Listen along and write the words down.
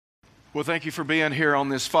Well, thank you for being here on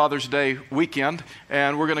this Father's Day weekend,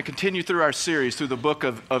 and we're going to continue through our series through the book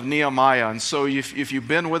of Nehemiah. And so if you've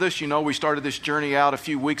been with us, you know we started this journey out a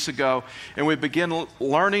few weeks ago, and we begin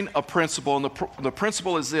learning a principle, and the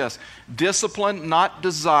principle is this: discipline, not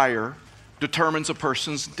desire, determines a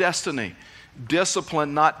person's destiny.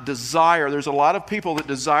 Discipline, not desire. There's a lot of people that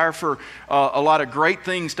desire for a lot of great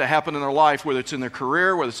things to happen in their life, whether it's in their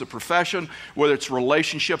career, whether it's a profession, whether it's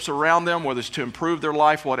relationships around them, whether it's to improve their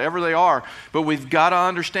life, whatever they are. But we've got to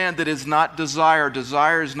understand that it's not desire.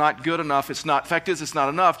 Desire is not good enough. It's not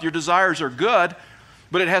enough. Your desires are good,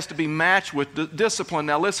 but it has to be matched with discipline.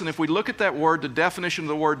 Now listen, if we look at that word, the definition of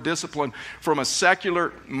the word discipline from a secular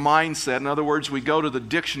mindset, in other words, we go to the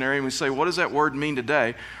dictionary and we say, what does that word mean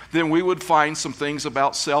today? Then we would find some things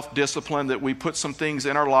about self-discipline, that we put some things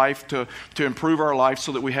in our life to improve our life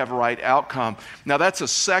so that we have a right outcome. Now that's a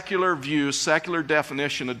secular view, secular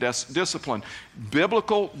definition of discipline.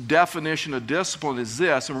 Biblical definition of discipline is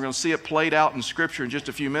this, and we're going to see it played out in Scripture in just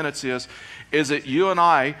a few minutes, is that you and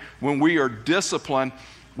I, when we are disciplined,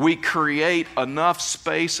 we create enough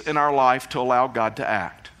space in our life to allow God to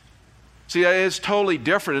act. See, it's totally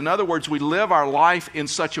different. In other words, we live our life in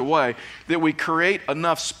such a way that we create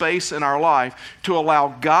enough space in our life to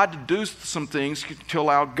allow God to do some things, to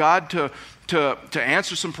allow God to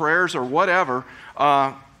answer some prayers or whatever.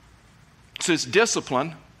 So it's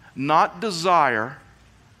discipline, not desire,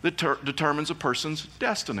 that determines a person's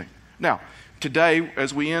destiny. Now, today,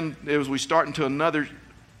 as we start into another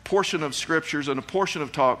portion of scriptures and a portion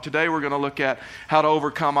of talk, today we're going to look at how to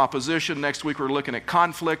overcome opposition. Next week we're looking at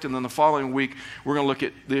conflict, and then the following week we're going to look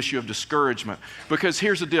at the issue of discouragement. Because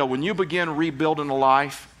here's the deal: when you begin rebuilding a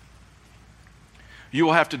life, you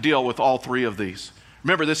will have to deal with all three of these.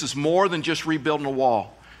 Remember, this is more than just rebuilding a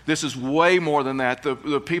wall. This is way more than that.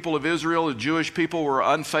 The people of Israel, the Jewish people, were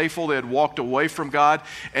unfaithful. They had walked away from God,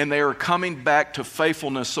 and they are coming back to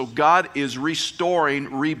faithfulness. So God is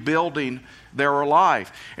restoring, rebuilding their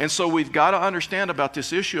life. And so we've got to understand about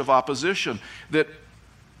this issue of opposition, that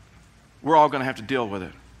we're all going to have to deal with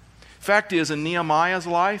it. Fact is, in Nehemiah's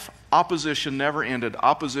life, opposition never ended.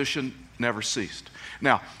 Opposition never ceased.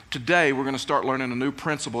 Now, today we're going to start learning a new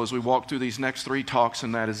principle as we walk through these next three talks,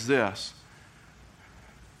 and that is this: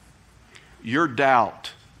 your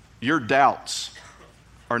doubts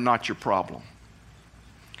are not your problem.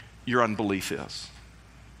 Your unbelief is.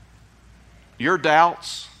 Your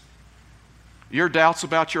doubts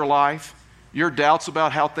about your life, your doubts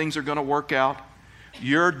about how things are going to work out,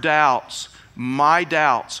 your doubts, my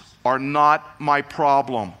doubts, are not my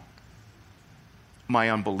problem. My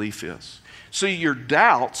unbelief is. See, your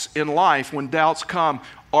doubts in life, when doubts come,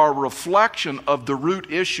 are a reflection of the root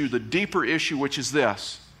issue, the deeper issue, which is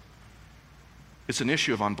this: it's an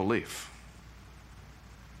issue of unbelief.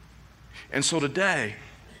 And so today,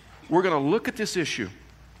 we're going to look at this issue,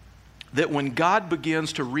 that when God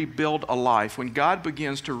begins to rebuild a life, when God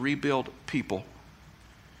begins to rebuild people,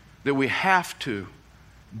 that we have to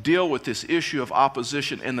deal with this issue of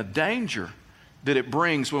opposition and the danger that it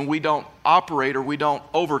brings when we don't operate or we don't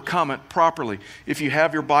overcome it properly. If you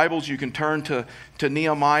have your Bibles, you can turn to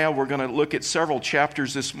Nehemiah. We're going to look at several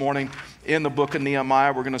chapters this morning in the book of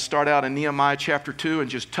Nehemiah. We're going to start out in Nehemiah chapter 2 and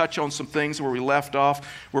just touch on some things where we left off.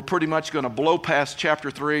 We're pretty much going to blow past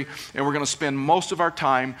chapter 3, and we're going to spend most of our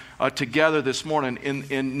time together this morning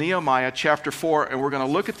in Nehemiah chapter 4, and we're going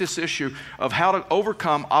to look at this issue of how to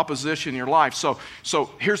overcome opposition in your life. So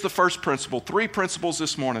here's the first principle. 3 principles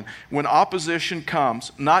this morning. When opposition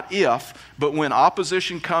comes, not if, but when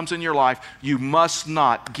opposition comes in your life, you must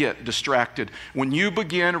not get distracted. When you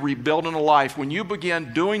begin rebuilding a life, when you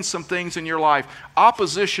begin doing some things in your life,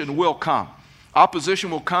 opposition will come.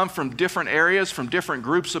 Opposition will come from different areas, from different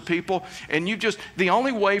groups of people, and the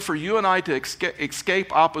only way for you and I to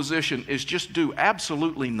escape opposition is just do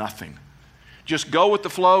absolutely nothing. Just go with the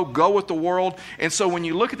flow, go with the world. And so when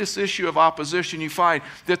you look at this issue of opposition, you find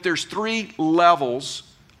that there's 3 levels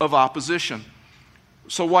of opposition.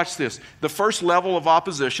 So watch this. The first level of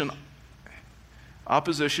opposition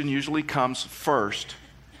usually comes first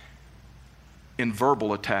in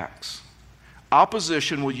verbal attacks.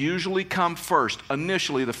 Opposition will usually come first,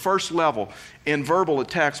 initially, the first level, in verbal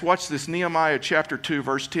attacks. Watch this, Nehemiah chapter 2,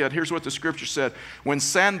 verse 10. Here's what the scripture said. When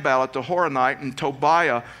Sanballat the Horonite and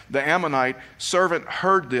Tobiah the Ammonite servant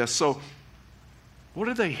heard this. So, what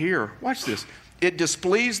did they hear? Watch this. It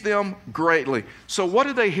displeased them greatly. So what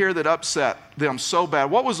did they hear that upset them so bad?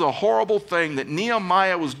 What was the horrible thing that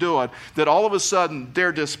Nehemiah was doing that all of a sudden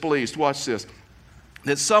they're displeased? Watch this.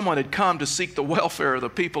 That someone had come to seek the welfare of the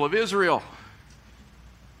people of Israel.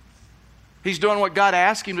 He's doing what God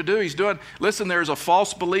asked him to do. Listen, there's a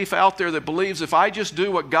false belief out there that believes if I just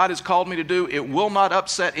do what God has called me to do, it will not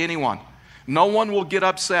upset anyone. No one will get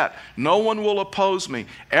upset. No one will oppose me.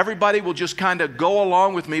 Everybody will just kind of go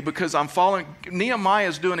along with me because I'm following. Nehemiah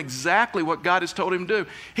is doing exactly what God has told him to do.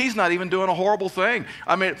 He's not even doing a horrible thing.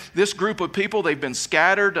 I mean, this group of people, they've been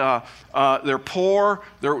scattered. They're poor.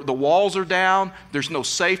 The walls are down. There's no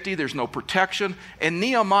safety. There's no protection. And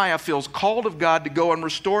Nehemiah feels called of God to go and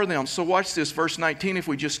restore them. So watch this, verse 19. If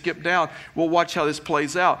we just skip down, we'll watch how this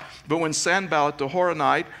plays out. But when Sanballat the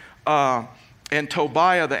Horonite, and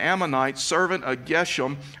Tobiah the Ammonite, servant of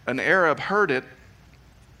Geshem, an Arab, heard it,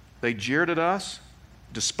 they jeered at us,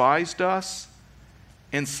 despised us,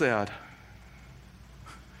 and said,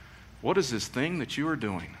 "What is this thing that you are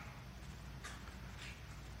doing?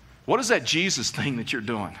 What is that Jesus thing that you're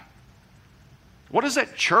doing? What is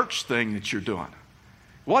that church thing that you're doing?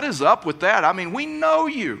 What is up with that? I mean, we know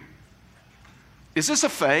you. Is this a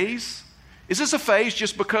phase? Is this a phase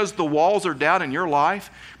just because the walls are down in your life?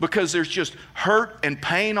 Because there's just hurt and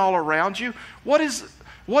pain all around you? What is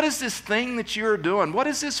this thing that you're doing? What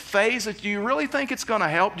is this phase that do you really think it's going to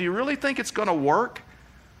help? Do you really think it's going to work?"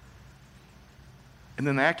 And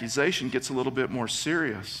then the accusation gets a little bit more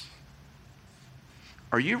serious.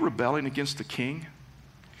 "Are you rebelling against the king?"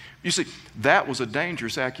 You see, that was a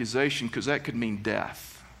dangerous accusation because that could mean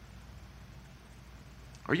death.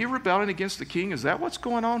 Are you rebelling against the king? Is that what's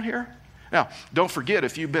going on here? Now, don't forget,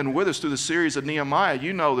 if you've been with us through the series of Nehemiah,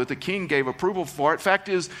 you know that the king gave approval for it. Fact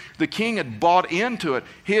is, the king had bought into it.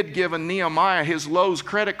 He had given Nehemiah his Lowe's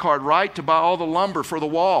credit card, right, to buy all the lumber for the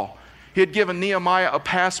wall. He had given Nehemiah a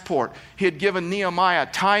passport. He had given Nehemiah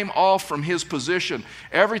time off from his position.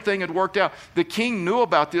 Everything had worked out. The king knew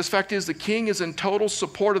about this. Fact is, the king is in total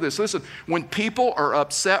support of this. Listen, when people are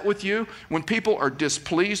upset with you, when people are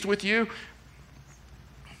displeased with you,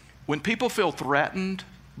 when people feel threatened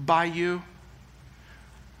by you,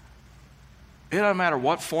 it doesn't matter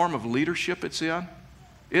what form of leadership it's in.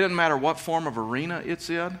 It doesn't matter what form of arena it's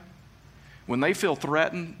in. When they feel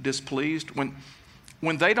threatened, displeased,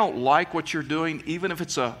 when they don't like what you're doing, even if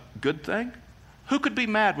it's a good thing, who could be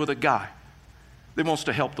mad with a guy that wants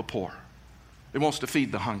to help the poor, that wants to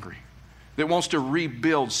feed the hungry, that wants to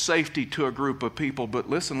rebuild safety to a group of people? But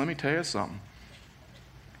listen, let me tell you something.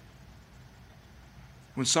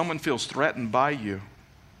 When someone feels threatened by you,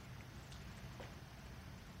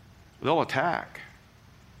 they'll attack.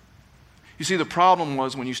 You see, the problem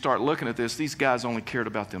was when you start looking at this, these guys only cared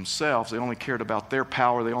about themselves. They only cared about their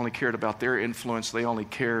power. They only cared about their influence. They only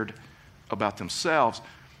cared about themselves.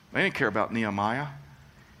 They didn't care about Nehemiah.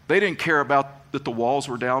 They didn't care about that the walls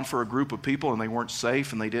were down for a group of people and they weren't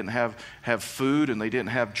safe and they didn't have food and they didn't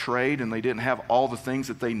have trade and they didn't have all the things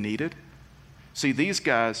that they needed. See, these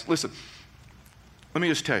guys, listen, let me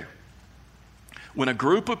just tell you, when a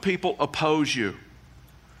group of people oppose you,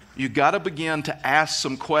 you got to begin to ask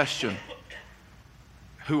some question.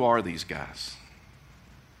 Who are these guys?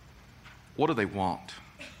 What do they want?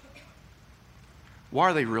 Why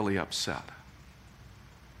are they really upset?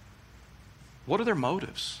 What are their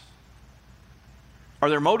motives? Are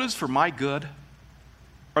their motives for my good?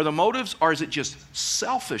 Are the motives, or is it just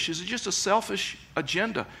selfish? Is it just a selfish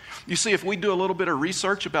agenda? You see, if we do a little bit of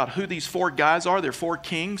research about who these four guys are, they're four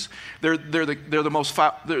kings. They're the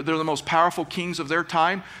most powerful kings of their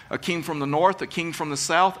time. A king from the north, a king from the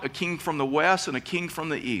south, a king from the west, and a king from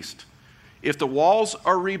the east. If the walls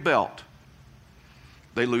are rebuilt,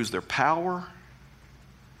 they lose their power.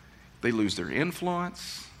 They lose their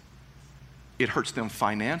influence. It hurts them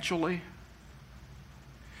financially.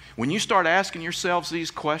 When you start asking yourselves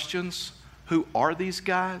these questions, who are these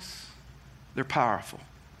guys? They're powerful.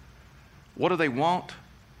 What do they want?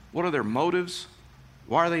 What are their motives?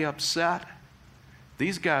 Why are they upset?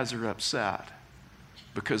 These guys are upset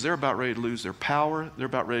because they're about ready to lose their power. They're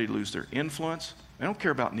about ready to lose their influence. They don't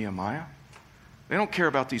care about Nehemiah. They don't care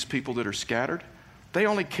about these people that are scattered. They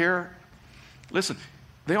only care, listen,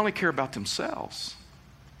 they only care about themselves.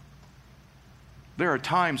 There are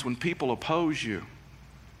times when people oppose you,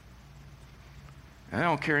 and they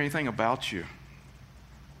don't care anything about you.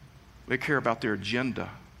 They care about their agenda.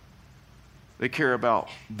 They care about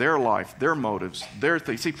their life, their motives, their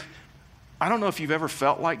things. See, I don't know if you've ever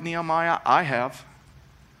felt like Nehemiah. I have.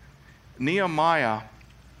 Nehemiah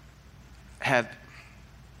had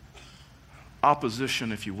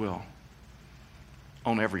opposition, if you will,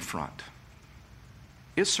 on every front.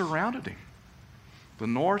 It surrounded him. The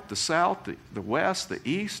north, the south, the west, the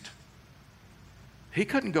east. He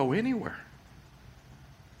couldn't go anywhere.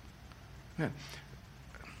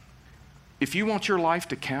 If you want your life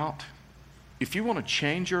to count, if you want to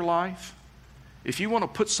change your life, if you want to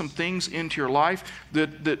put some things into your life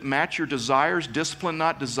that match your desires, discipline,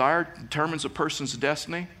 not desire, determines a person's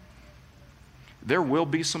destiny, there will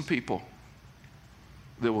be some people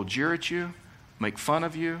that will jeer at you, make fun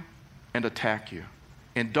of you, and attack you.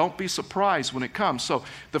 And don't be surprised when it comes. So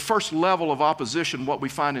the first level of opposition, what we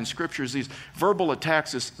find in Scripture, is these verbal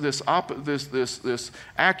attacks, this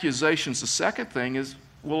accusations. The second thing is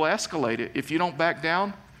we'll escalate it. If you don't back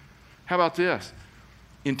down, how about this?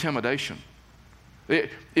 Intimidation.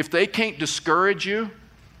 If they can't discourage you,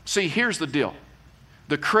 see, here's the deal.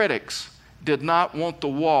 The critics did not want the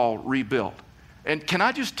wall rebuilt. And can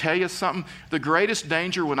I just tell you something? The greatest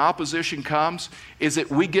danger when opposition comes is that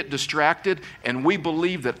we get distracted and we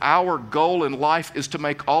believe that our goal in life is to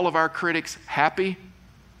make all of our critics happy.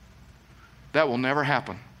 That will never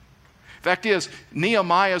happen. Fact is,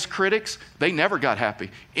 Nehemiah's critics, they never got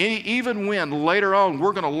happy. Even when later on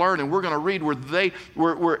we're going to learn and we're going to read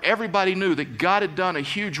where everybody knew that God had done a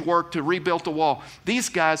huge work to rebuild the wall. These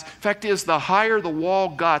guys, fact is, the higher the wall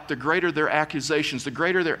got, the greater their accusations, the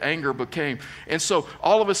greater their anger became. And so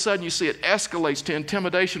all of a sudden you see it escalates to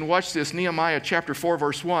intimidation. Watch this, Nehemiah chapter 4,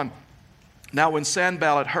 verse 1. Now when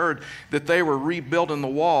Sanballat heard that they were rebuilding the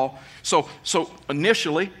wall, so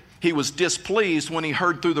initially, he was displeased when he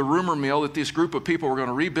heard through the rumor mill that this group of people were going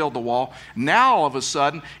to rebuild the wall. Now, all of a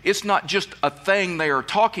sudden, it's not just a thing they are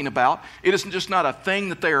talking about. It isn't just not a thing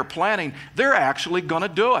that they are planning. They're actually going to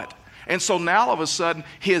do it. And so now, all of a sudden,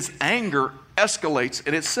 his anger escalates.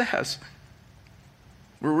 And it says,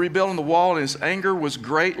 we're rebuilding the wall, and his anger was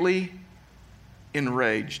greatly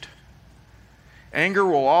enraged. Anger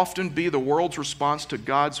will often be the world's response to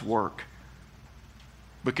God's work,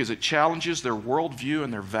 because it challenges their worldview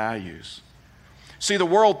and their values. See, the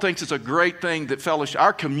world thinks it's a great thing that fellowship,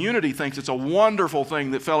 our community thinks it's a wonderful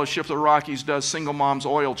thing that Fellowship of the Rockies does Single Moms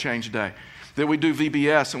Oil Change Day, that we do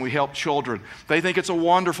VBS and we help children. They think it's a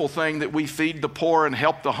wonderful thing that we feed the poor and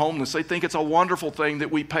help the homeless. They think it's a wonderful thing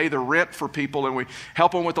that we pay the rent for people and we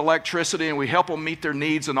help them with electricity and we help them meet their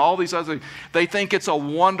needs and all these other things. They think it's a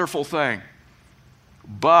wonderful thing.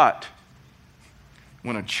 But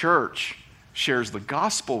when a church shares the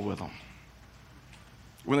gospel with them,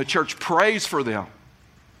 when the church prays for them,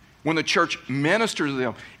 when the church ministers to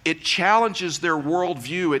them, it challenges their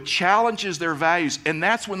worldview, it challenges their values, and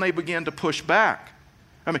that's when they begin to push back.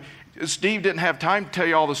 I mean, Steve didn't have time to tell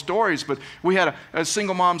you all the stories, but we had a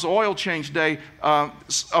Single Moms Oil Change Day.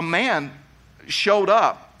 A man showed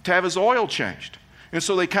up to have his oil changed. And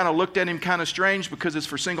so they kind of looked at him kind of strange because it's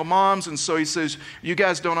for single moms. And so he says, you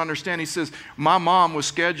guys don't understand. He says, my mom was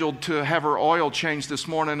scheduled to have her oil changed this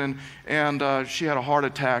morning and she had a heart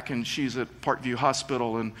attack and she's at Parkview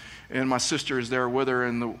Hospital and my sister is there with her.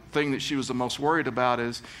 And the thing that she was the most worried about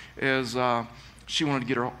is she wanted to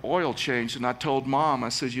get her oil changed. And I told Mom, I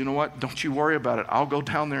said, you know what? Don't you worry about it. I'll go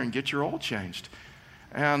down there and get your oil changed.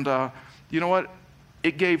 And you know what?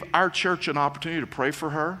 It gave our church an opportunity to pray for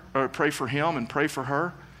her, or pray for him and pray for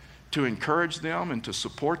her, to encourage them and to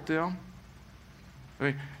support them. I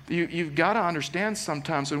mean, you've got to understand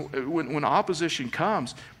sometimes when opposition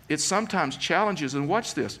comes, it sometimes challenges. And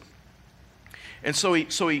watch this. And so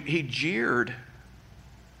he jeered.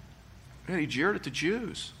 He jeered at the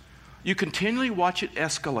Jews. You continually watch it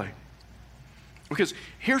escalate. Because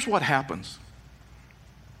here's what happens.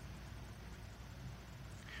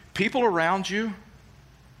 People around you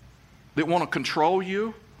that want to control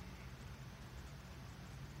you,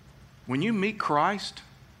 when you meet Christ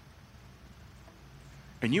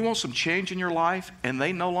and you want some change in your life and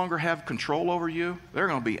they no longer have control over you, they're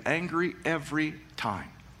going to be angry every time.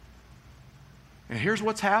 And here's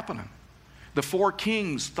what's happening. The four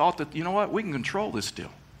kings thought that, you know what, we can control this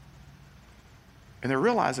deal. And they're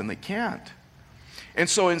realizing they can't. And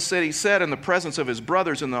so instead he said in the presence of his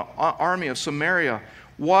brothers in the army of Samaria,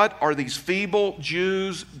 what are these feeble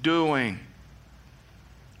Jews doing?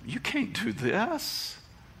 You can't do this.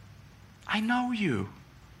 I know you.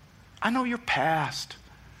 I know your past.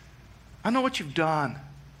 I know what you've done.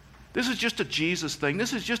 This is just a Jesus thing.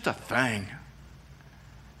 This is just a thing.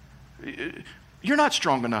 You're not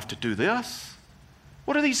strong enough to do this.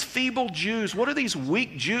 What are these feeble Jews? What are these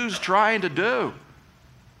weak Jews trying to do?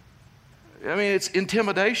 I mean, it's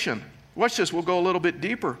intimidation. Watch this. We'll go a little bit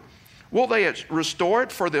deeper. Will they restore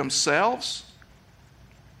it for themselves?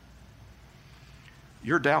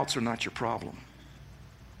 Your doubts are not your problem.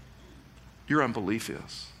 Your unbelief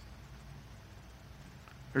is.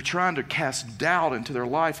 They're trying to cast doubt into their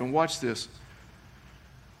life. And watch this.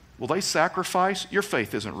 Will they sacrifice? Your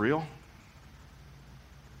faith isn't real.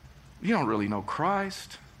 You don't really know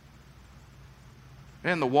Christ.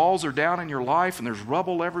 And the walls are down in your life, and there's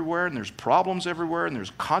rubble everywhere, and there's problems everywhere, and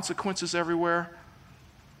there's consequences everywhere.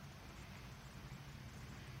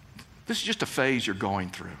 This is just a phase you're going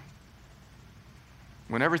through.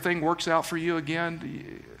 When everything works out for you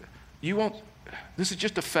again, you won't. This is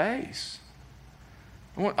just a phase.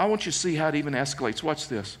 I want you to see how it even escalates. Watch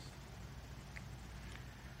this.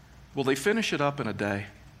 Will they finish it up in a day?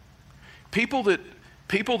 People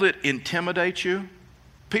that intimidate you,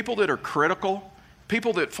 people that are critical,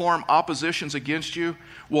 people that form oppositions against you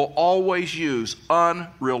will always use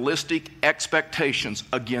unrealistic expectations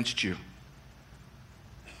against you.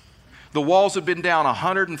 The walls have been down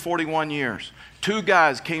 141 years. 2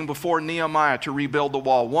 guys came before Nehemiah to rebuild the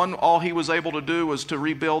wall. One, all he was able to do was to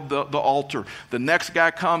rebuild the altar. The next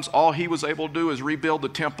guy comes, all he was able to do is rebuild the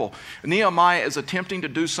temple. Nehemiah is attempting to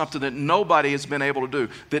do something that nobody has been able to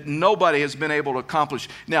do, that nobody has been able to accomplish.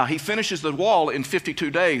 Now, he finishes the wall in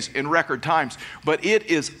 52 days in record times, but it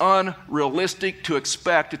is unrealistic to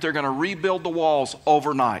expect that they're going to rebuild the walls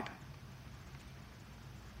overnight.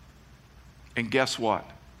 And guess what?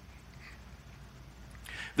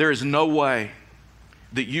 There is no way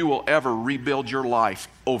that you will ever rebuild your life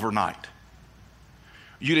overnight.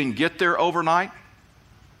 You didn't get there overnight,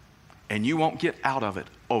 and you won't get out of it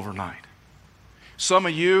overnight. Some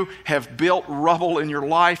of you have built rubble in your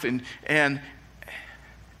life, and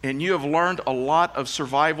you have learned a lot of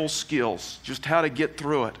survival skills, just how to get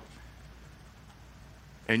through it.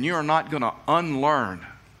 And you are not going to unlearn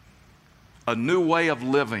a new way of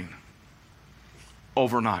living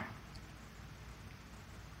overnight.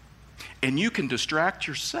 And you can distract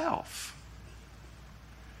yourself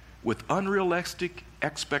with unrealistic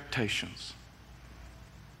expectations.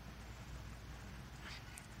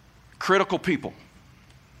 Critical people,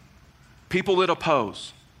 people that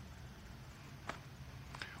oppose,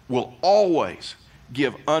 will always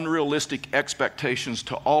give unrealistic expectations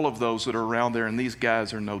to all of those that are around there, and these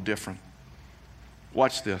guys are no different.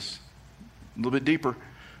 Watch this. A little bit deeper.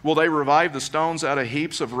 Will they revive the stones out of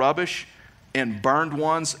heaps of rubbish and burned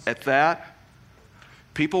ones at that?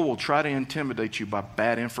 People will try to intimidate you by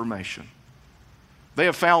bad information. They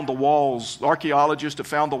have found the walls, archaeologists have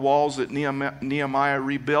found the walls that Nehemiah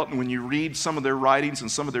rebuilt, and when you read some of their writings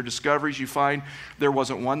and some of their discoveries, you find there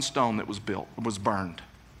wasn't one stone that was built, was burned.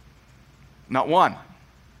 Not one.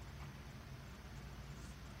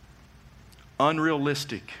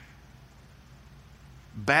 Unrealistic.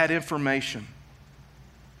 Bad information.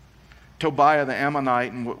 Tobiah the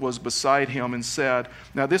Ammonite and was beside him and said,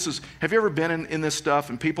 now this is, have you ever been in this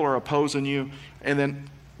stuff and people are opposing you, and then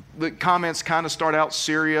the comments kind of start out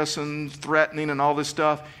serious and threatening and all this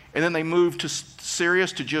stuff, and then they move to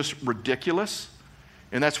serious to just ridiculous?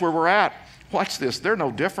 And that's where we're at. Watch this. They're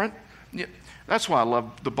no different. That's why I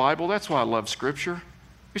love the Bible. That's why I love Scripture.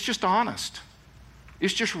 It's just honest.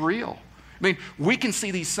 It's just real. I mean, we can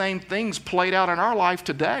see these same things played out in our life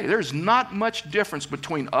today. There's not much difference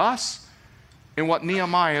between us and what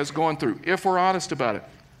Nehemiah is going through, if we're honest about it.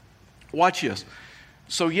 Watch this.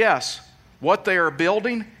 So yes, what they are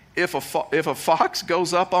building, if a fox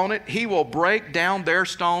goes up on it, he will break down their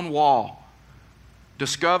stone wall.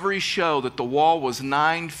 Discoveries show that the wall was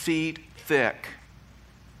 9 feet thick.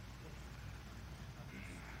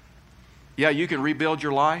 Yeah, you can rebuild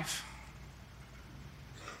your life,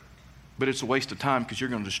 but it's a waste of time because you're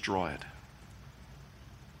going to destroy it.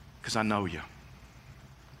 Because I know you.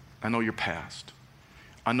 I know your past.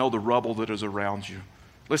 I know the rubble that is around you.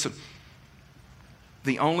 Listen,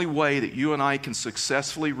 the only way that you and I can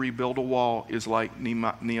successfully rebuild a wall is like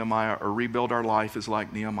Nehemiah, or rebuild our life is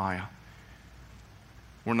like Nehemiah.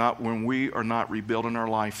 When we are not rebuilding our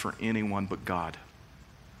life for anyone but God.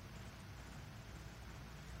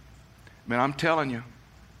 Man, I'm telling you,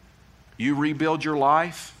 you rebuild your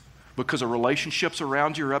life because of relationships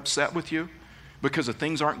around you are upset with you, because of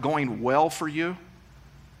things aren't going well for you,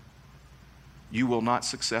 you will not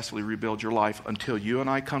successfully rebuild your life until you and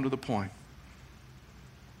I come to the point.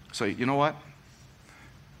 Say, you know what?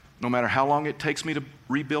 No matter how long it takes me to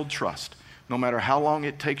rebuild trust, no matter how long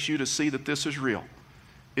it takes you to see that this is real,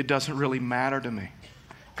 it doesn't really matter to me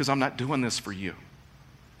because I'm not doing this for you.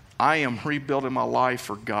 I am rebuilding my life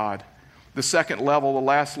for God. The second level, the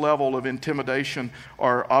last level of intimidation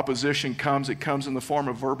or opposition comes. It comes in the form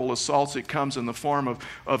of verbal assaults. It comes in the form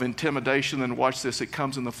of intimidation. And watch this, it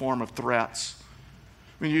comes in the form of threats.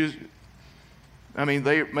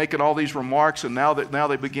 They're making all these remarks, and now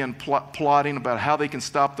they begin plotting about how they can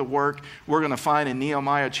stop the work. We're going to find in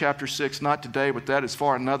Nehemiah chapter 6, not today, but that is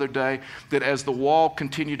for another day, that as the wall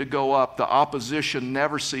continued to go up, the opposition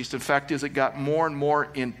never ceased. In fact, as it got more and more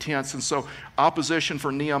intense, and so opposition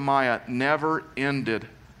for Nehemiah never ended.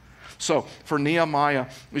 So for Nehemiah,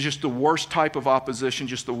 it was just the worst type of opposition,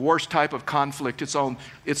 just the worst type of conflict. It's on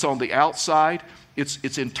the outside.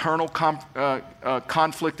 It's internal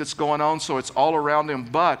conflict that's going on, so it's all around him,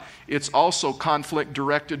 but it's also conflict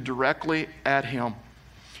directed directly at him.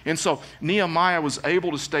 And so Nehemiah was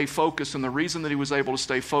able to stay focused, and the reason that he was able to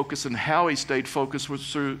stay focused and how he stayed focused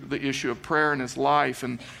was through the issue of prayer in his life.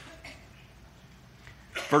 And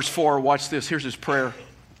verse 4, watch this. Here's his prayer.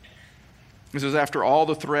 He says, after all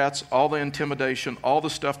the threats, all the intimidation, all the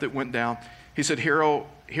stuff that went down, he said, Hear,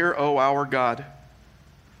 O our God,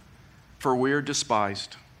 for we are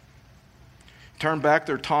despised. Turn back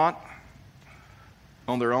their taunt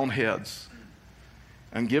on their own heads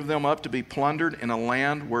and give them up to be plundered in a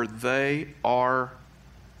land where they are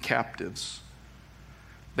captives.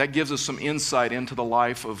 That gives us some insight into the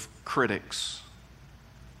life of critics.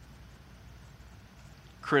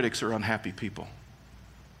 Critics are unhappy people.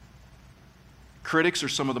 Critics are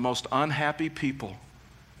some of the most unhappy people.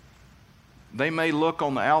 They may look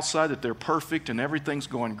on the outside that they're perfect and everything's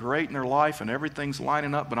going great in their life and everything's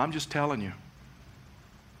lining up, but I'm just telling you,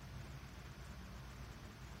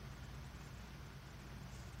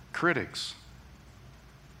 critics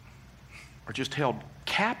are just held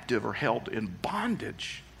captive or held in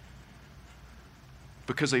bondage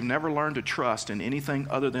because they've never learned to trust in anything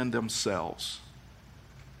other than themselves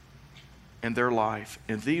and their life.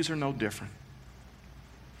 And these are no different.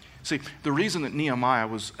 See, the reason that Nehemiah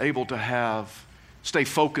was able to stay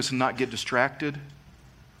focused and not get distracted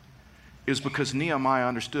is because Nehemiah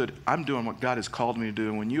understood, I'm doing what God has called me to do,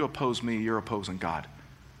 and when you oppose me, you're opposing God.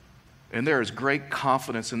 And there is great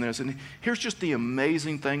confidence in this. And here's just the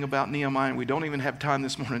amazing thing about Nehemiah, and we don't even have time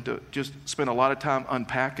this morning to just spend a lot of time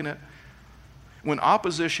unpacking it. When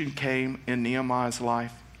opposition came in Nehemiah's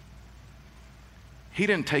life, he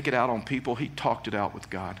didn't take it out on people, he talked it out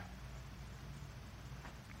with God.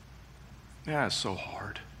 That is so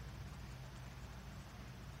hard.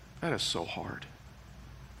 That is so hard.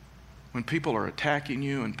 When people are attacking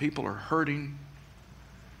you and people are hurting,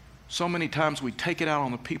 so many times we take it out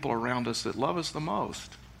on the people around us that love us the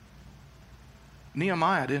most.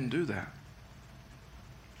 Nehemiah didn't do that.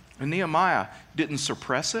 And Nehemiah didn't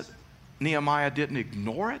suppress it. Nehemiah didn't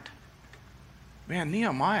ignore it. Man,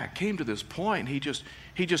 Nehemiah came to this point.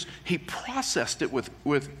 He processed it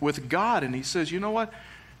with God, and he says, you know what?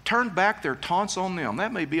 Turn back their taunts on them.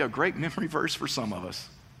 That may be a great memory verse for some of us.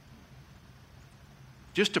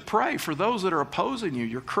 Just to pray for those that are opposing you,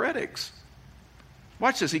 your critics.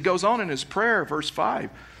 Watch this. He goes on in his prayer, verse 5.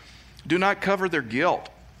 Do not cover their guilt,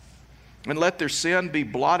 and let their sin be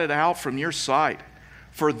blotted out from your sight,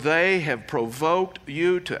 for they have provoked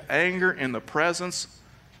you to anger in the presence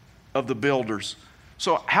of the builders.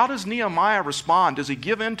 So how does Nehemiah respond? Does he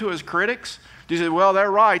give in to his critics? He said, well, they're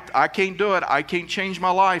right. I can't do it. I can't change my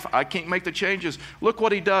life. I can't make the changes. Look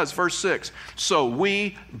what he does, verse 6. So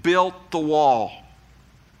we built the wall.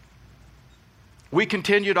 We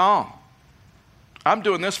continued on. I'm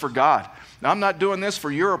doing this for God. Now, I'm not doing this for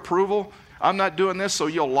your approval. I'm not doing this so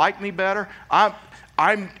you'll like me better.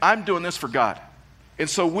 I'm doing this for God. And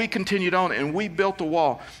so we continued on, and we built the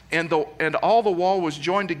wall. And all the wall was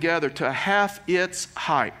joined together to half its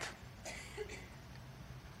height.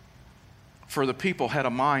 For the people had a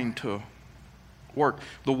mind to work.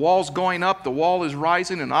 The wall's going up, the wall is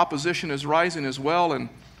rising, and opposition is rising as well. And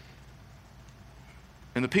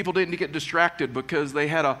the people didn't get distracted because they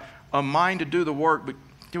had a mind to do the work. But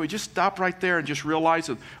can we just stop right there and just realize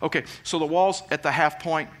that, okay, so the wall's at the half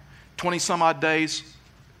point, 20 some odd days,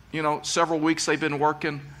 several weeks they've been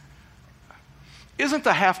working. Isn't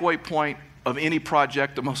the halfway point of any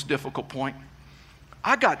project the most difficult point?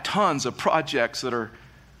 I got tons of projects that are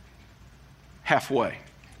halfway.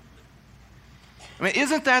 I mean,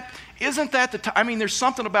 isn't that the time? I mean, there's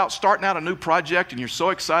something about starting out a new project and you're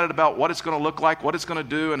so excited about what it's going to look like, what it's going to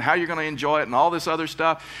do, and how you're going to enjoy it and all this other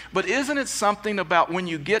stuff. But isn't it something about when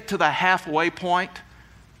you get to the halfway point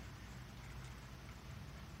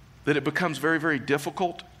that it becomes very, very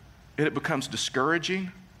difficult and it becomes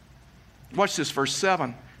discouraging? Watch this, verse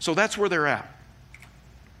 7. So that's where they're at.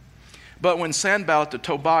 But when Sanballat the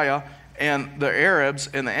Tobiah and the Arabs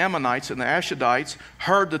and the Ammonites and the Ashdodites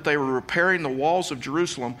heard that they were repairing the walls of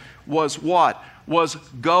Jerusalem, was what? Was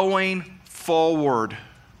going forward.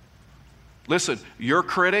 Listen, your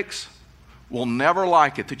critics will never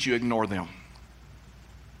like it that you ignore them.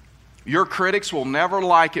 Your critics will never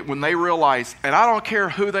like it when they realize, and I don't care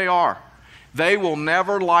who they are, they will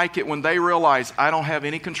never like it when they realize I don't have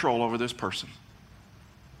any control over this person.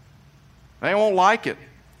 They won't like it.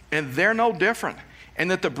 And they're no different. and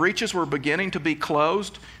that the breaches were beginning to be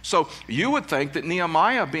closed. So you would think that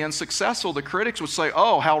Nehemiah being successful, the critics would say,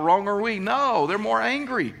 oh, how wrong are we? No, they're more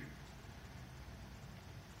angry.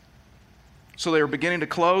 So they were beginning to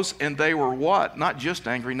close, and they were what? Not just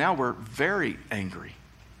angry, now we're very angry.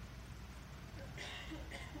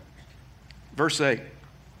 Verse 8,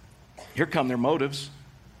 here come their motives.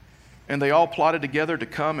 And they all plotted together to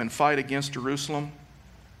come and fight against Jerusalem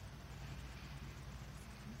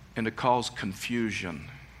and to cause confusion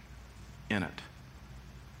in it.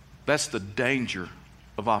 That's the danger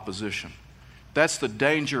of opposition. That's the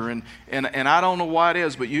danger, and I don't know why it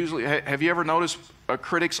is, but usually, have you ever noticed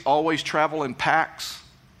critics always travel in packs?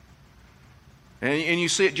 And you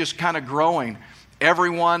see it just kind of growing.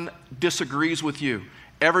 Everyone disagrees with you.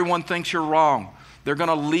 Everyone thinks you're wrong. They're going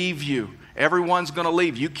to leave you. Everyone's going to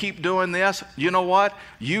leave. You keep doing this. You know what?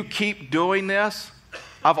 You keep doing this.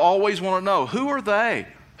 I've always wanted to know, who are they?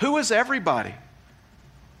 Who is everybody?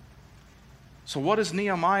 So what does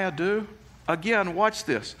Nehemiah do? Again, watch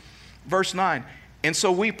this. Verse 9. And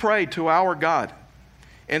so we prayed to our God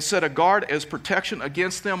and set a guard as protection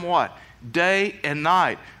against them what? Day and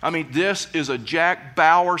night. I mean, this is a Jack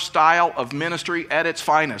Bauer style of ministry at its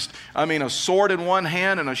finest. I mean, a sword in one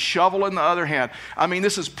hand and a shovel in the other hand. I mean,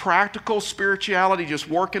 this is practical spirituality, just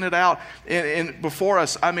working it out before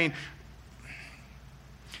us. I mean,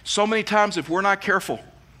 so many times if we're not careful,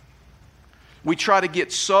 we try to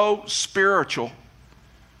get so spiritual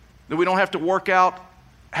that we don't have to work out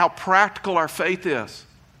how practical our faith is.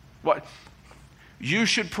 What? You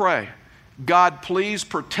should pray, God, please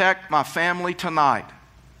protect my family tonight.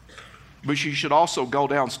 But you should also go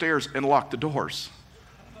downstairs and lock the doors.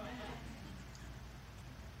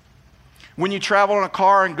 When you travel in a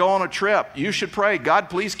car and go on a trip, you should pray,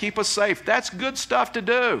 God, please keep us safe. That's good stuff to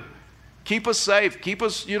do. Keep us safe, keep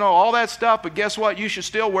us, all that stuff. But guess what? You should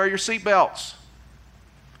still wear your seatbelts.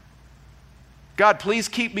 God, please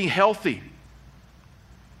keep me healthy.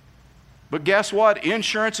 But guess what?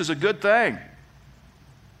 Insurance is a good thing.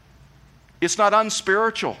 It's not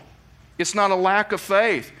unspiritual. It's not a lack of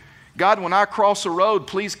faith. God, when I cross the road,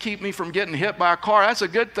 please keep me from getting hit by a car. That's a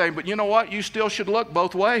good thing. But you know what? You still should look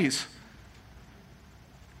both ways.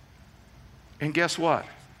 And guess what?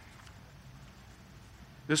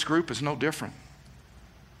 This group is no different.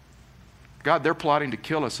 God, they're plotting to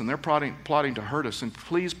kill us and they're plotting to hurt us. And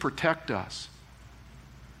please protect us.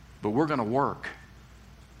 But we're going to work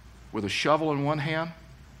with a shovel in one hand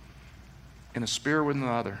and a spear in the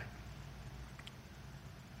other.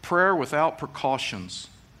 Prayer without precautions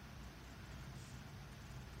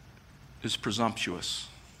is presumptuous.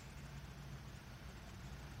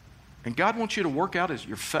 And God wants you to work out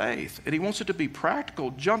your faith, and He wants it to be practical.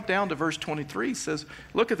 Jump down to verse 23. He says,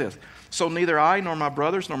 look at this. So neither I nor my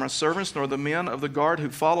brothers nor my servants nor the men of the guard who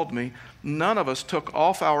followed me, none of us took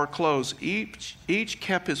off our clothes. Each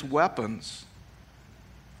kept his weapons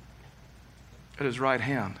at his right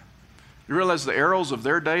hand. You realize the arrows of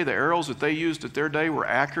their day, the arrows that they used at their day were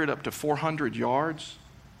accurate up to 400 yards.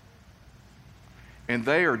 And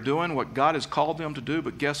they are doing what God has called them to do,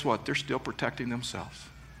 but guess what? They're still protecting themselves.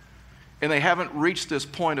 And they haven't reached this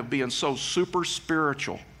point of being so super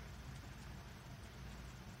spiritual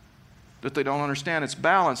that they don't understand it's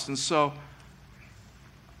balanced. And so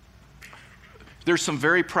there's some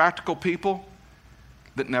very practical people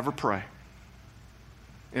that never pray.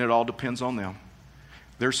 And it all depends on them.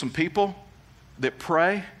 There's some people that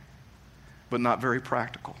pray, but not very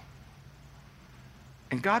practical.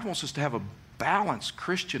 And God wants us to have a balanced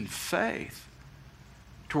Christian faith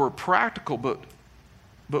to where we're practical, but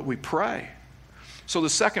we pray. So the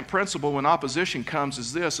second principle when opposition comes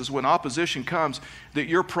is this, is when opposition comes that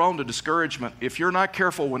you're prone to discouragement. If you're not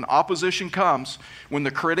careful, when opposition comes, when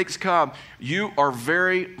the critics come, you are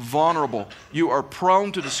very vulnerable. You are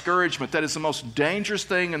prone to discouragement. That is the most dangerous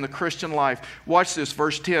thing in the Christian life. Watch this,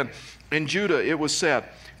 verse 10. In Judah it was said,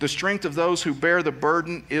 the strength of those who bear the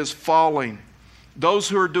burden is falling. Those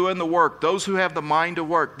who are doing the work, those who have the mind to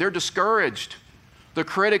work, they're discouraged. The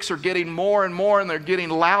critics are getting more and more, and they're getting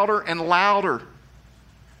louder and louder.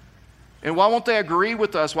 And why won't they agree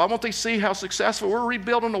with us? Why won't they see how successful we're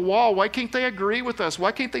rebuilding the wall? Why can't they agree with us?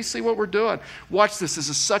 Why can't they see what we're doing? Watch this. This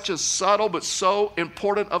is such a subtle but so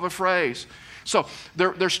important of a phrase. So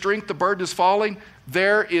their strength, the burden is falling.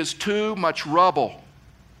 There is too much rubble.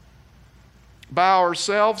 By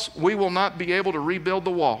ourselves, we will not be able to rebuild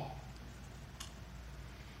the wall.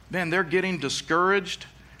 Man, they're getting discouraged.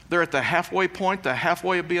 They're at the halfway point, the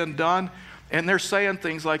halfway of being done, and they're saying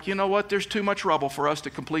things like, you know what, there's too much rubble for us to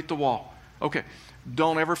complete the wall. Okay,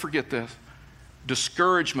 don't ever forget this.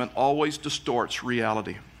 Discouragement always distorts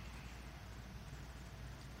reality.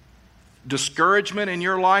 Discouragement in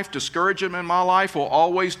your life, discouragement in my life will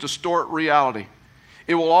always distort reality.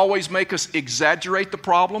 It will always make us exaggerate the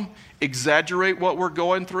problem, exaggerate what we're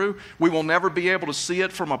going through. We will never be able to see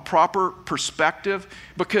it from a proper perspective,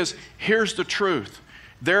 because here's the truth.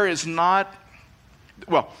 There is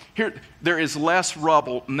less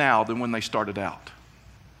rubble now than when they started out.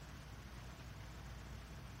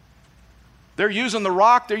 They're using the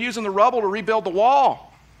rock, they're using the rubble to rebuild the wall.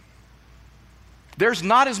 There's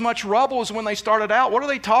not as much rubble as when they started out. What are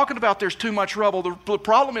they talking about? There's too much rubble. The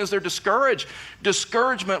problem is they're discouraged.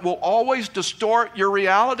 Discouragement will always distort your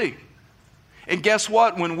reality. And guess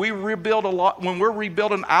what? When we're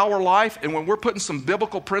rebuilding our life, and when we're putting some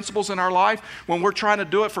biblical principles in our life, when we're trying to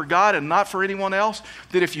do it for God and not for anyone else,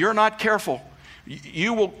 that if you're not careful,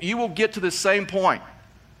 you will get to the same point,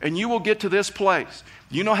 and you will get to this place.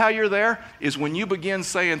 You know how you're there? Is when you begin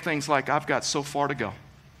saying things like, I've got so far to go.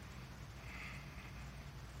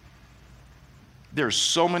 There's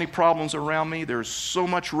so many problems around me. There's so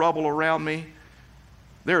much rubble around me.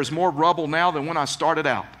 There is more rubble now than when I started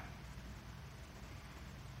out.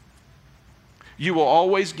 You will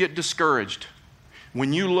always get discouraged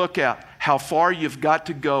when you look at how far you've got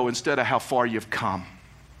to go instead of how far you've come.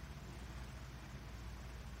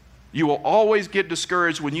 You will always get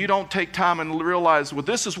discouraged when you don't take time and realize, well,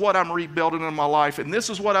 this is what I'm rebuilding in my life, and this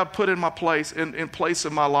is what I've put in my place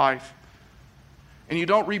in my life. And you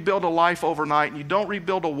don't rebuild a life overnight, and you don't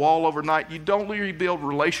rebuild a wall overnight, you don't rebuild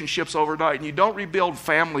relationships overnight, and you don't rebuild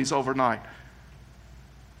families overnight.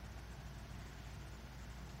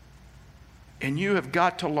 And you have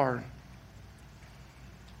got to learn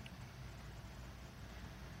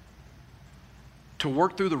to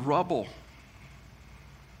work through the rubble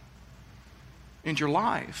in your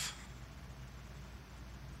life.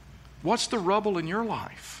 What's the rubble in your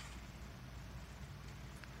life?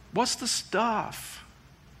 What's the stuff?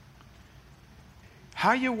 How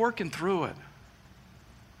are you working through it?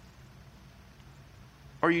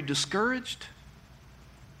 Are you discouraged?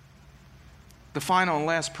 The final and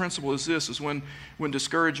last principle is this, is when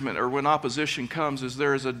discouragement or when opposition comes, is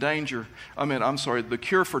there is a danger. The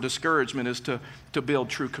cure for discouragement is to build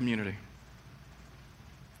true community.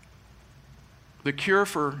 The cure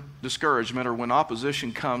for discouragement or when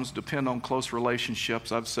opposition comes depend on close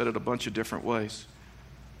relationships. I've said it a bunch of different ways.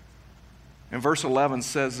 And verse 11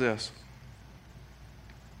 says this,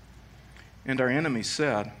 and our enemies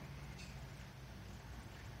said,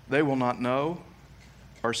 they will not know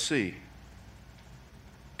or see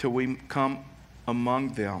till we come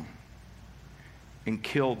among them and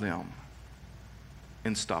kill them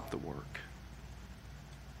and stop the work.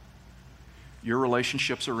 Your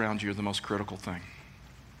relationships around you are the most critical thing.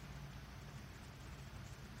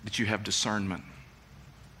 That you have discernment.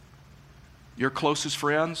 Your closest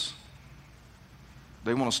friends,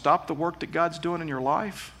 they want to stop the work that God's doing in your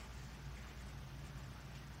life,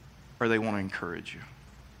 or they want to encourage you.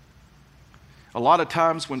 A lot of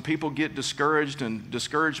times when people get discouraged and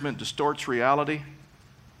discouragement distorts reality,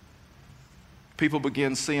 people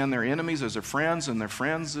begin seeing their enemies as their friends and their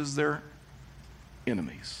friends as their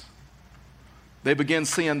enemies. They begin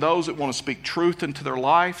seeing those that want to speak truth into their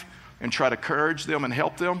life and try to encourage them and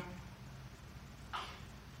help them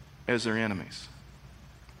as their enemies.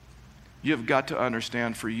 You've got to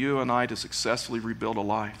understand, for you and I to successfully rebuild a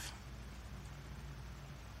life,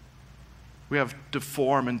 we have to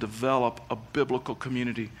form and develop a biblical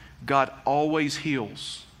community. God always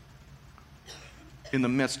heals in the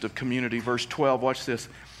midst of community. Verse 12, watch this.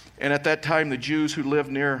 And at that time the Jews who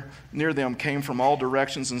lived near them came from all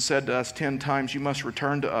directions and said to us 10 times, you must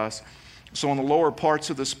return to us. So in the lower parts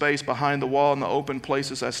of the space behind the wall in the open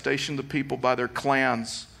places, I stationed the people by their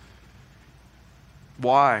clans.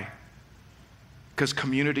 Why? Because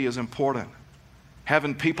community is important.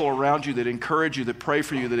 Having people around you that encourage you, that pray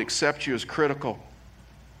for you, that accept you is critical.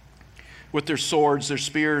 With their swords, their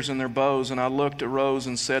spears, and their bows, and I looked, arose,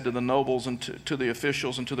 and said to the nobles and to the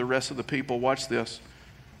officials and to the rest of the people, watch this.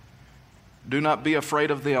 Do not be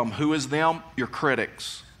afraid of them. Who is them? Your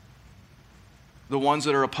critics. The ones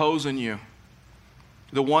that are opposing you.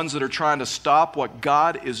 The ones that are trying to stop what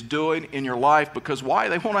God is doing in your life. Because why?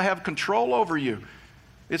 They want to have control over you.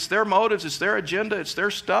 It's their motives, it's their agenda, it's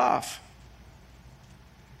their stuff.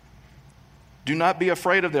 Do not be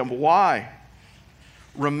afraid of them. Why?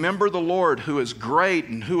 Remember the Lord who is great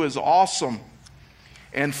and who is awesome,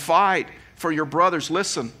 and fight for your brothers.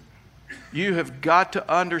 Listen, you have got to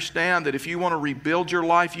understand that if you want to rebuild your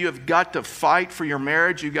life, you have got to fight for your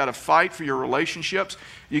marriage. You've got to fight for your relationships.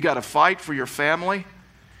 You've got to fight for your family.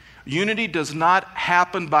 Unity does not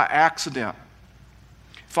happen by accident.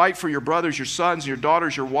 Fight for your brothers, your sons, your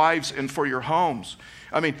daughters, your wives, and for your homes.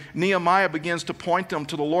 I mean, Nehemiah begins to point them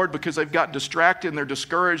to the Lord because they've got distracted and they're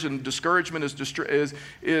discouraged, and discouragement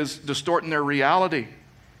is distorting their reality.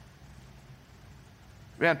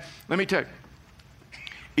 Man, let me tell you,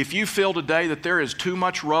 if you feel today that there is too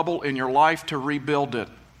much rubble in your life to rebuild it,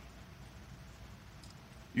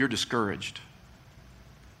 you're discouraged.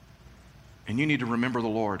 And you need to remember the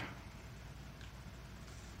Lord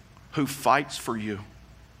who fights for you,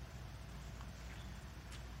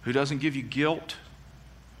 who doesn't give you guilt,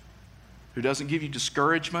 who doesn't give you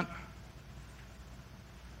discouragement.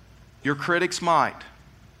 Your critics might.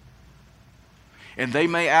 And they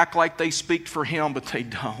may act like they speak for him, but they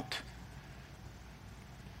don't.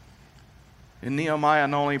 And Nehemiah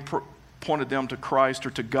not only pointed them to Christ or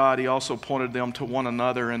to God, he also pointed them to one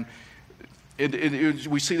another. And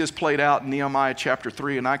we see this played out in Nehemiah chapter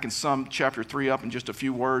 3, and I can sum chapter 3 up in just a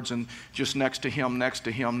few words, and just next to him, next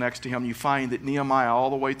to him, next to him, you find that Nehemiah,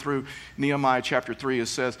 all the way through Nehemiah chapter 3, it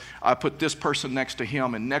says, I put this person next to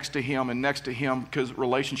him, and next to him, and next to him, because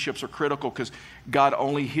relationships are critical, because God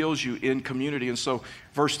only heals you in community. And so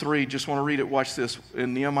verse 3, just want to read it, watch this,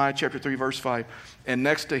 in Nehemiah chapter 3, verse 5, and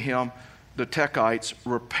next to him, the Techites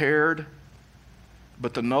repaired,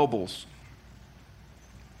 but the nobles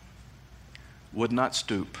would not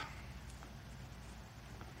stoop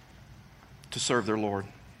to serve their Lord.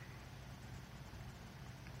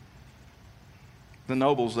 The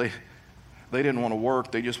nobles, they didn't want to work.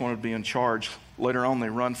 They just wanted to be in charge. Later on, they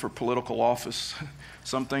run for political office.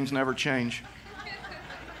 Some things never change.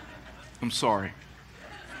 I'm sorry.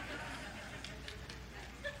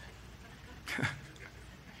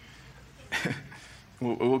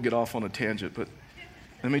 We'll get off on a tangent, but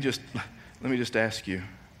let me just ask you.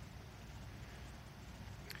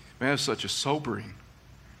 Man, that's such a sobering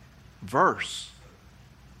verse.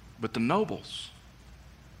 But the nobles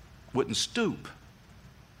wouldn't stoop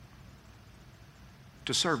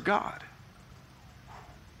to serve God.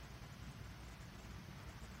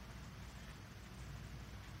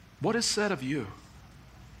 What is said of you?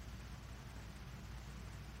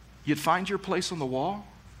 You'd find your place on the wall,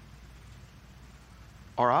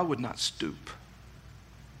 or I would not stoop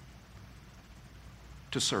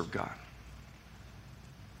to serve God.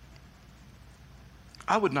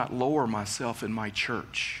 I would not lower myself in my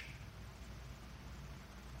church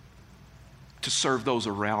to serve those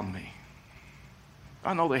around me.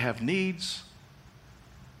 I know they have needs.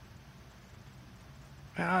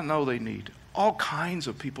 And I know they need all kinds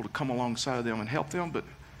of people to come alongside of them and help them, but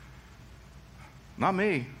not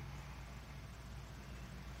me.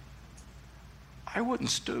 I wouldn't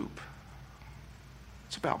stoop.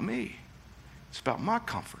 It's about me. It's about my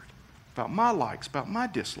comfort, about my likes, about my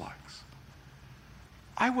dislikes.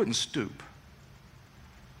 I wouldn't stoop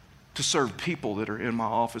to serve people that are in my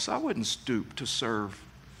office. I wouldn't stoop to serve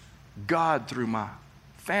God through my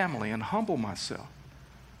family and humble myself.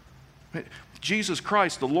 Jesus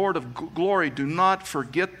Christ, the Lord of glory, do not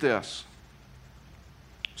forget this.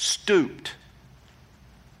 Stooped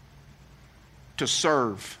to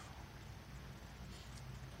serve.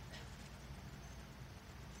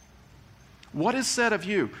 What is said of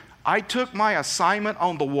you? I took my assignment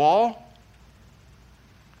on the wall,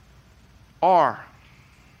 or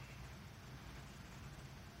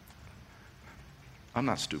I'm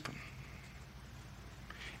not stooping.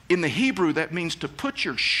 In the Hebrew, that means to put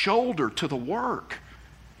your shoulder to the work.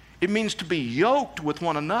 It means to be yoked with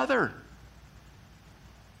one another.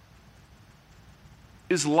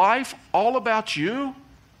 Is life all about you?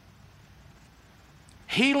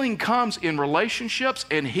 Healing comes in relationships,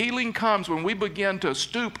 and healing comes when we begin to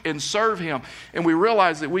stoop and serve Him, and we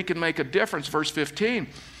realize that we can make a difference. Verse 15,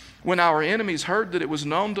 when our enemies heard that it was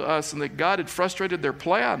known to us and that God had frustrated their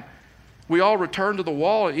plan, we all returned to the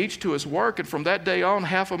wall, each to his work, and from that day on,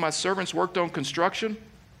 half of my servants worked on construction,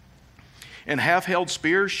 and half held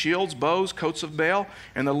spears, shields, bows, coats of mail,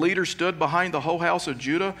 and the leaders stood behind the whole house of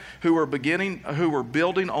Judah who were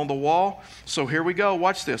building on the wall. So here we go,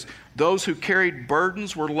 watch this. Those who carried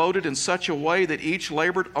burdens were loaded in such a way that each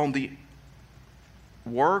labored on the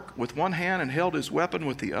work with one hand and held his weapon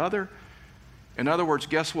with the other. In other words,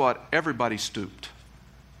 guess what? Everybody stooped.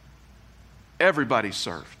 Everybody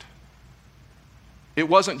served. It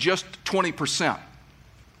wasn't just 20%.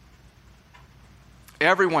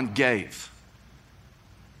 Everyone gave.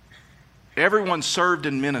 Everyone served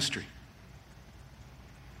in ministry.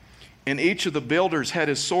 And each of the builders had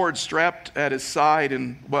his sword strapped at his side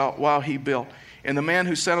and while he built. And the man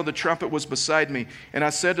who sounded the trumpet was beside me. And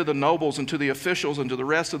I said to the nobles and to the officials and to the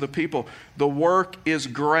rest of the people, the work is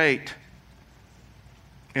great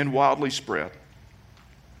and wildly spread.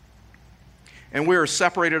 And we are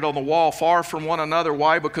separated on the wall, far from one another.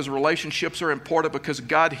 Why? Because relationships are important, because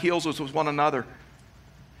God heals us with one another.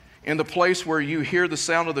 In the place where you hear the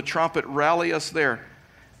sound of the trumpet, rally us there.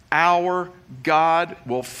 Our God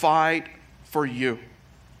will fight for you.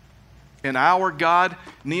 And our God,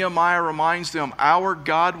 Nehemiah reminds them, our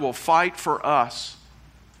God will fight for us.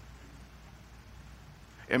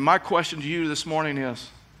 And my question to you this morning is,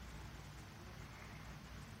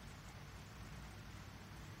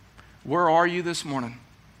 where are you this morning?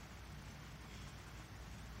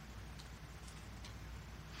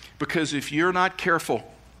 Because if you're not careful,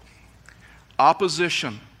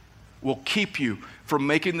 opposition will keep you from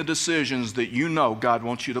making the decisions that you know God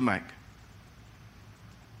wants you to make.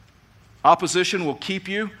 Opposition will keep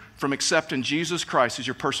you from accepting Jesus Christ as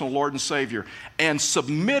your personal Lord and Savior and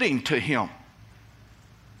submitting to Him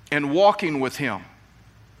and walking with Him.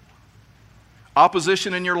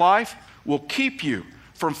 Opposition in your life will keep you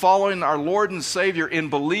from following our Lord and Savior in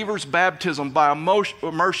believer's baptism by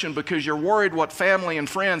immersion, because you're worried what family and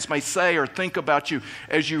friends may say or think about you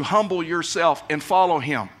as you humble yourself and follow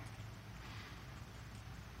Him.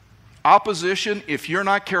 Opposition, if you're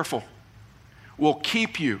not careful, will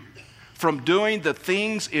keep you from doing the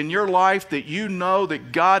things in your life that you know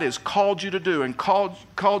that God has called you to do and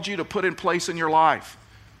called you to put in place in your life.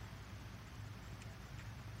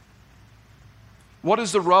 What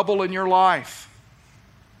is the rubble in your life?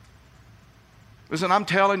 Listen, I'm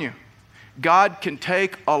telling you, God can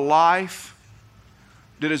take a life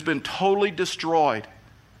that has been totally destroyed,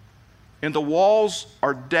 and the walls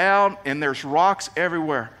are down and there's rocks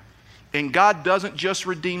everywhere. And God doesn't just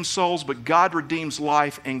redeem souls, but God redeems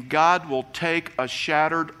life, and God will take a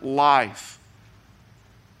shattered life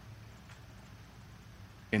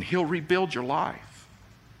and He'll rebuild your life.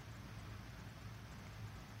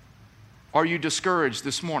 Are you discouraged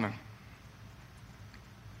this morning?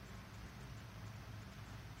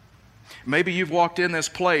 Maybe you've walked in this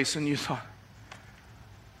place and you thought,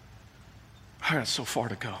 I got so far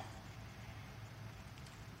to go.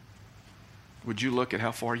 Would you look at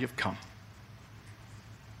how far you've come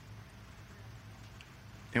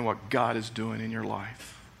and what God is doing in your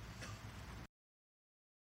life?